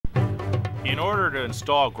In order to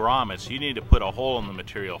install grommets, you need to put a hole in the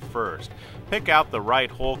material first. Pick out the right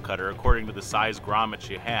hole cutter according to the size grommets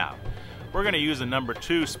you have. We're going to use a number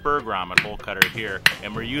 2 spur grommet hole cutter here,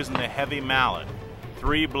 and we're using the heavy mallet.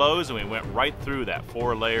 3 blows and we went right through that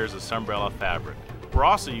 4 layers of sunbrella fabric. We're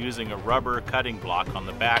also using a rubber cutting block on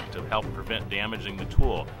the back to help prevent damaging the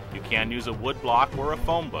tool. You can use a wood block or a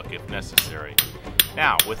foam book if necessary.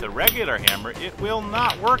 Now, with a regular hammer, it will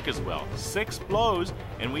not work as well. 6 blows,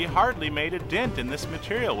 and we hardly made a dent in this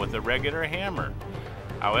material with a regular hammer.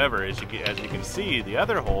 However, as you can see, the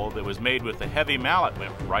other hole that was made with the heavy mallet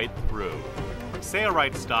went right through.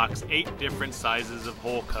 Sailrite stocks 8 different sizes of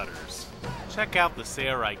hole cutters. Check out the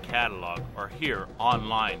Sailrite catalog or here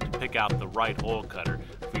online to pick out the right hole cutter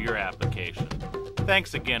for your application.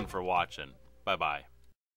 Thanks again for watching. Bye-bye.